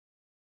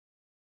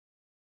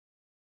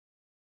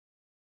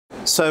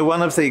So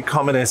one of the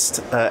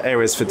commonest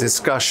areas for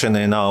discussion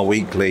in our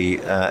weekly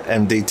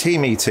MDT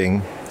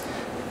meeting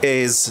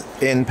is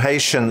in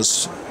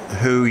patients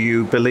who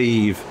you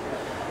believe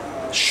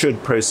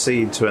should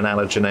proceed to an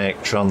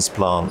allogeneic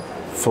transplant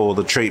for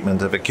the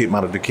treatment of acute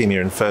myeloid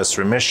leukemia in first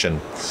remission,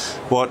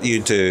 what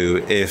you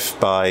do if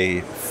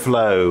by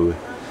flow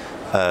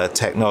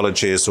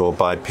technologies or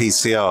by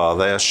PCR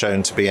they are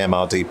shown to be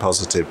MRD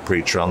positive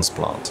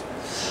pre-transplant.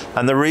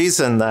 And the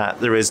reason that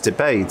there is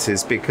debate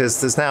is because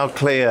there's now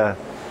clear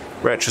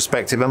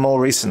retrospective and more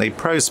recently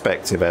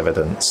prospective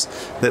evidence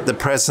that the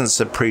presence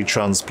of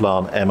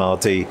pre-transplant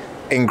MRD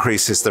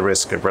increases the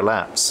risk of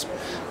relapse.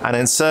 And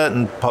in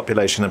certain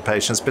population of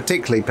patients,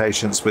 particularly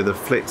patients with a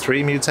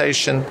FLT3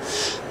 mutation,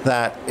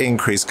 that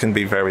increase can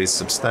be very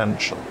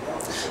substantial.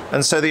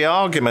 And so the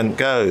argument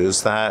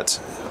goes that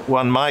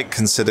one might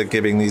consider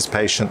giving these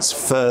patients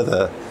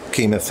further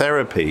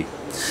chemotherapy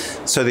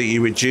so that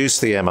you reduce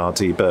the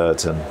MRD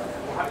burden,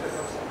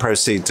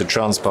 proceed to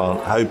transplant,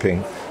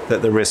 hoping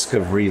that the risk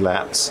of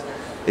relapse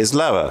is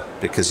lower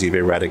because you've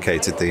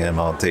eradicated the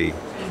MRD.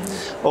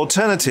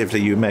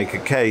 Alternatively, you make a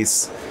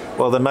case,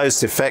 well, the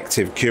most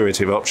effective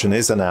curative option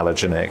is an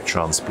allogeneic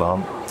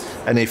transplant,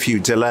 and if you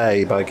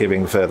delay by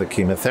giving further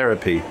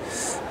chemotherapy,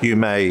 you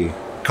may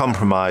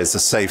compromise the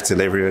safe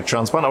delivery of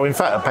transplant, or in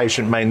fact, a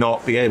patient may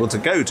not be able to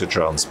go to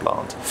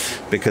transplant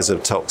because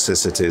of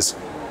toxicities.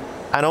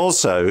 And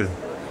also,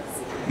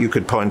 you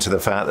could point to the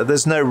fact that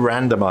there's no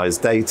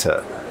randomized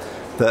data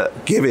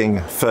that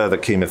giving further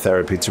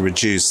chemotherapy to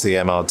reduce the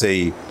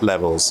MRD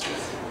levels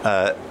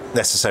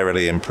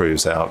necessarily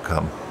improves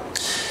outcome.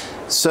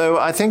 So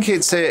I think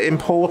it's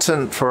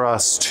important for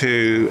us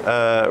to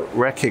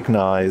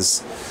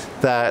recognize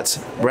that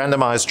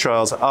randomized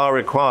trials are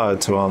required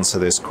to answer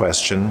this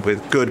question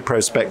with good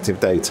prospective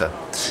data,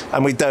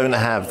 and we don't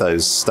have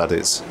those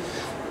studies.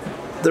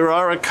 There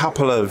are a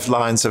couple of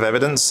lines of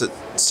evidence that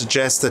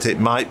suggest that it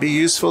might be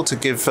useful to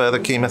give further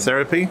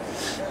chemotherapy.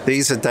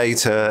 These are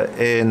data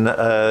in,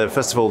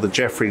 first of all, the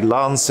Jeffrey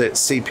Lancet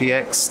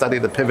CPX study,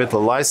 the pivotal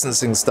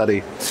licensing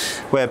study,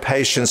 where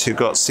patients who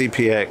got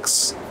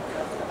CPX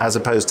as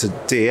opposed to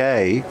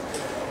DA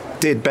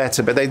did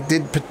better, but they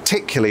did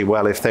particularly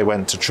well if they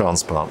went to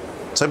transplant.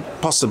 So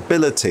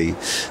possibility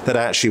that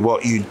actually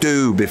what you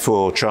do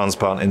before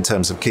transplant in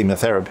terms of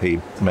chemotherapy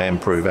may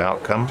improve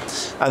outcome.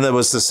 And there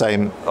was the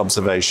same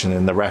observation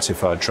in the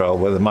ratified trial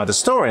where the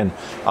midostaurin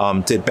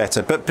arm did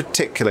better, but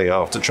particularly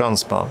after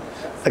transplant.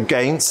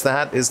 Against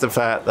that is the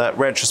fact that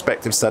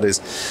retrospective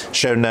studies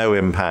show no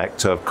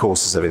impact of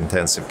courses of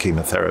intensive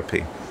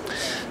chemotherapy.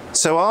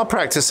 So our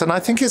practice, and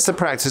I think it's the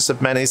practice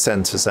of many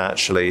centres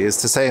actually, is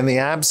to say in the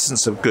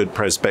absence of good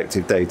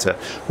prospective data,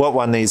 what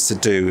one needs to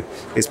do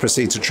is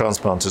proceed to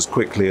transplant as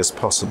quickly as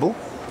possible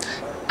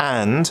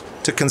and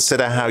to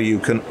consider how you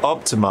can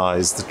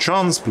optimise the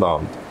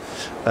transplant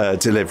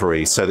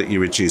delivery so that you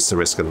reduce the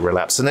risk of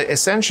relapse. And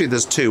essentially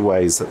there's two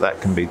ways that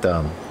that can be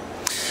done.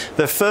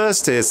 The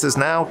first is there's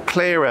now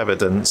clear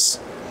evidence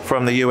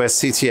from the US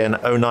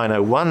CTN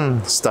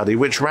 0901 study,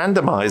 which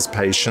randomized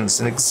patients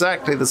in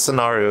exactly the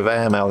scenario of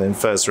AML in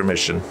first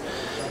remission,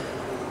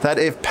 that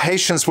if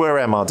patients were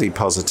MRD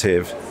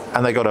positive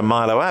and they got a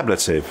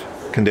myeloablative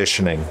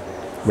conditioning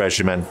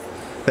regimen,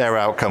 their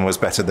outcome was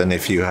better than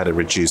if you had a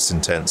reduced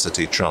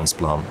intensity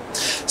transplant.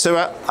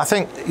 So I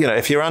think, you know,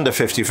 if you're under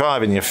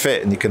 55 and you're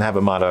fit and you can have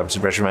a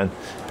myeloablative regimen,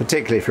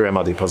 particularly if you're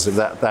MRD positive,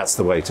 that's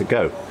the way to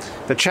go.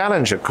 The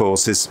challenge, of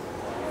course, is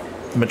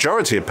the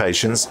majority of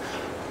patients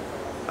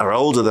are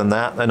older than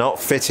that, they're not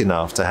fit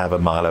enough to have a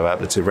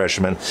myeloablative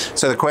regimen.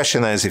 So the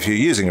question then is, if you're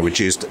using a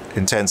reduced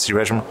intensity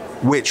regimen,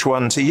 which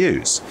one to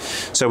use?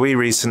 So we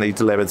recently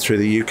delivered through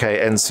the UK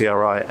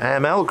NCRI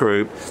AML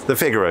group the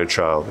Figaro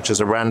trial, which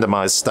is a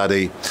randomized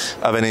study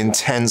of an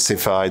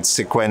intensified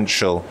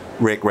sequential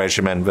RIC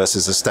regimen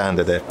versus a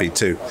standard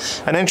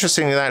FB2. And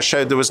interestingly, that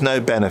showed there was no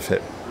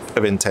benefit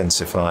of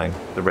intensifying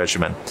the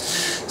regimen.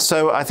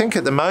 So I think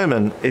at the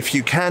moment, if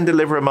you can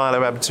deliver a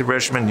myeloablative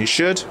regimen, you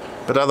should,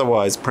 but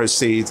otherwise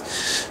proceed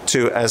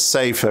to as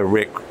safe a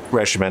RIC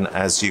regimen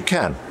as you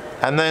can.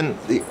 And then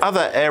the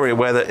other area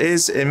where there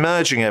is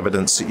emerging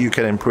evidence that you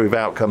can improve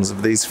outcomes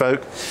of these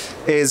folk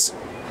is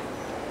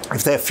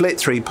if they're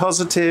FLT3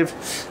 positive,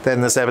 then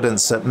there's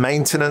evidence that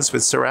maintenance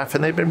with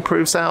sorafenib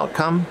improves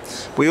outcome.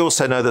 We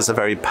also know there's a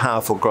very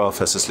powerful graft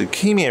versus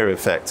leukemia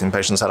effect in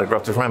patients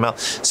allografted from AML.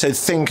 So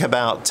think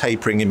about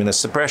tapering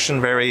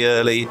immunosuppression very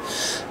early.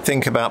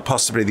 Think about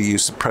possibly the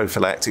use of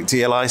prophylactic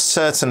DLI.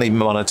 Certainly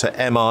monitor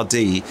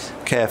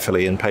MRD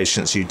carefully in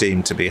patients you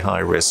deem to be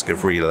high risk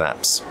of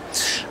relapse.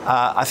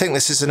 I think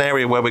this is an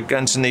area where we're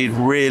going to need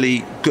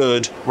really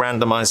good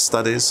randomized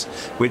studies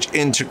which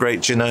integrate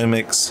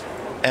genomics,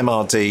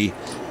 MRD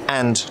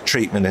and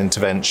treatment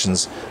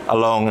interventions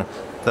along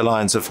the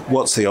lines of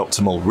what's the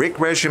optimal RIC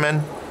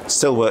regimen,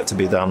 still work to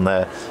be done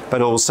there,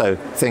 but also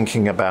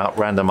thinking about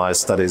randomized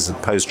studies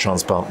of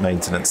post-transplant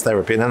maintenance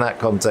therapy. And in that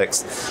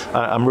context,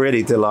 I'm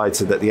really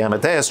delighted that the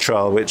Amadeus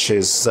trial, which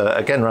is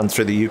again run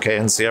through the UK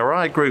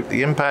NCRI group,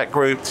 the Impact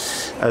group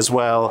as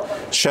well,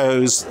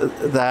 shows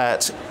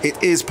that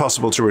it is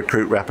possible to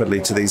recruit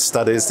rapidly to these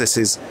studies. This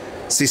is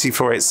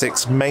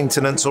CC486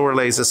 maintenance oral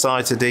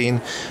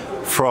azacitidine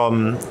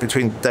from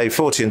between day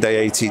 40 and day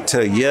 80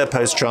 to a year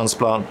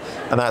post-transplant,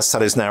 and that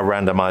study is now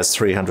randomized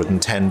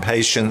 310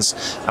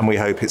 patients, and we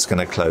hope it's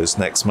going to close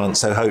next month.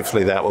 So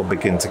hopefully that will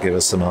begin to give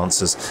us some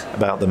answers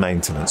about the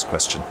maintenance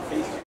question.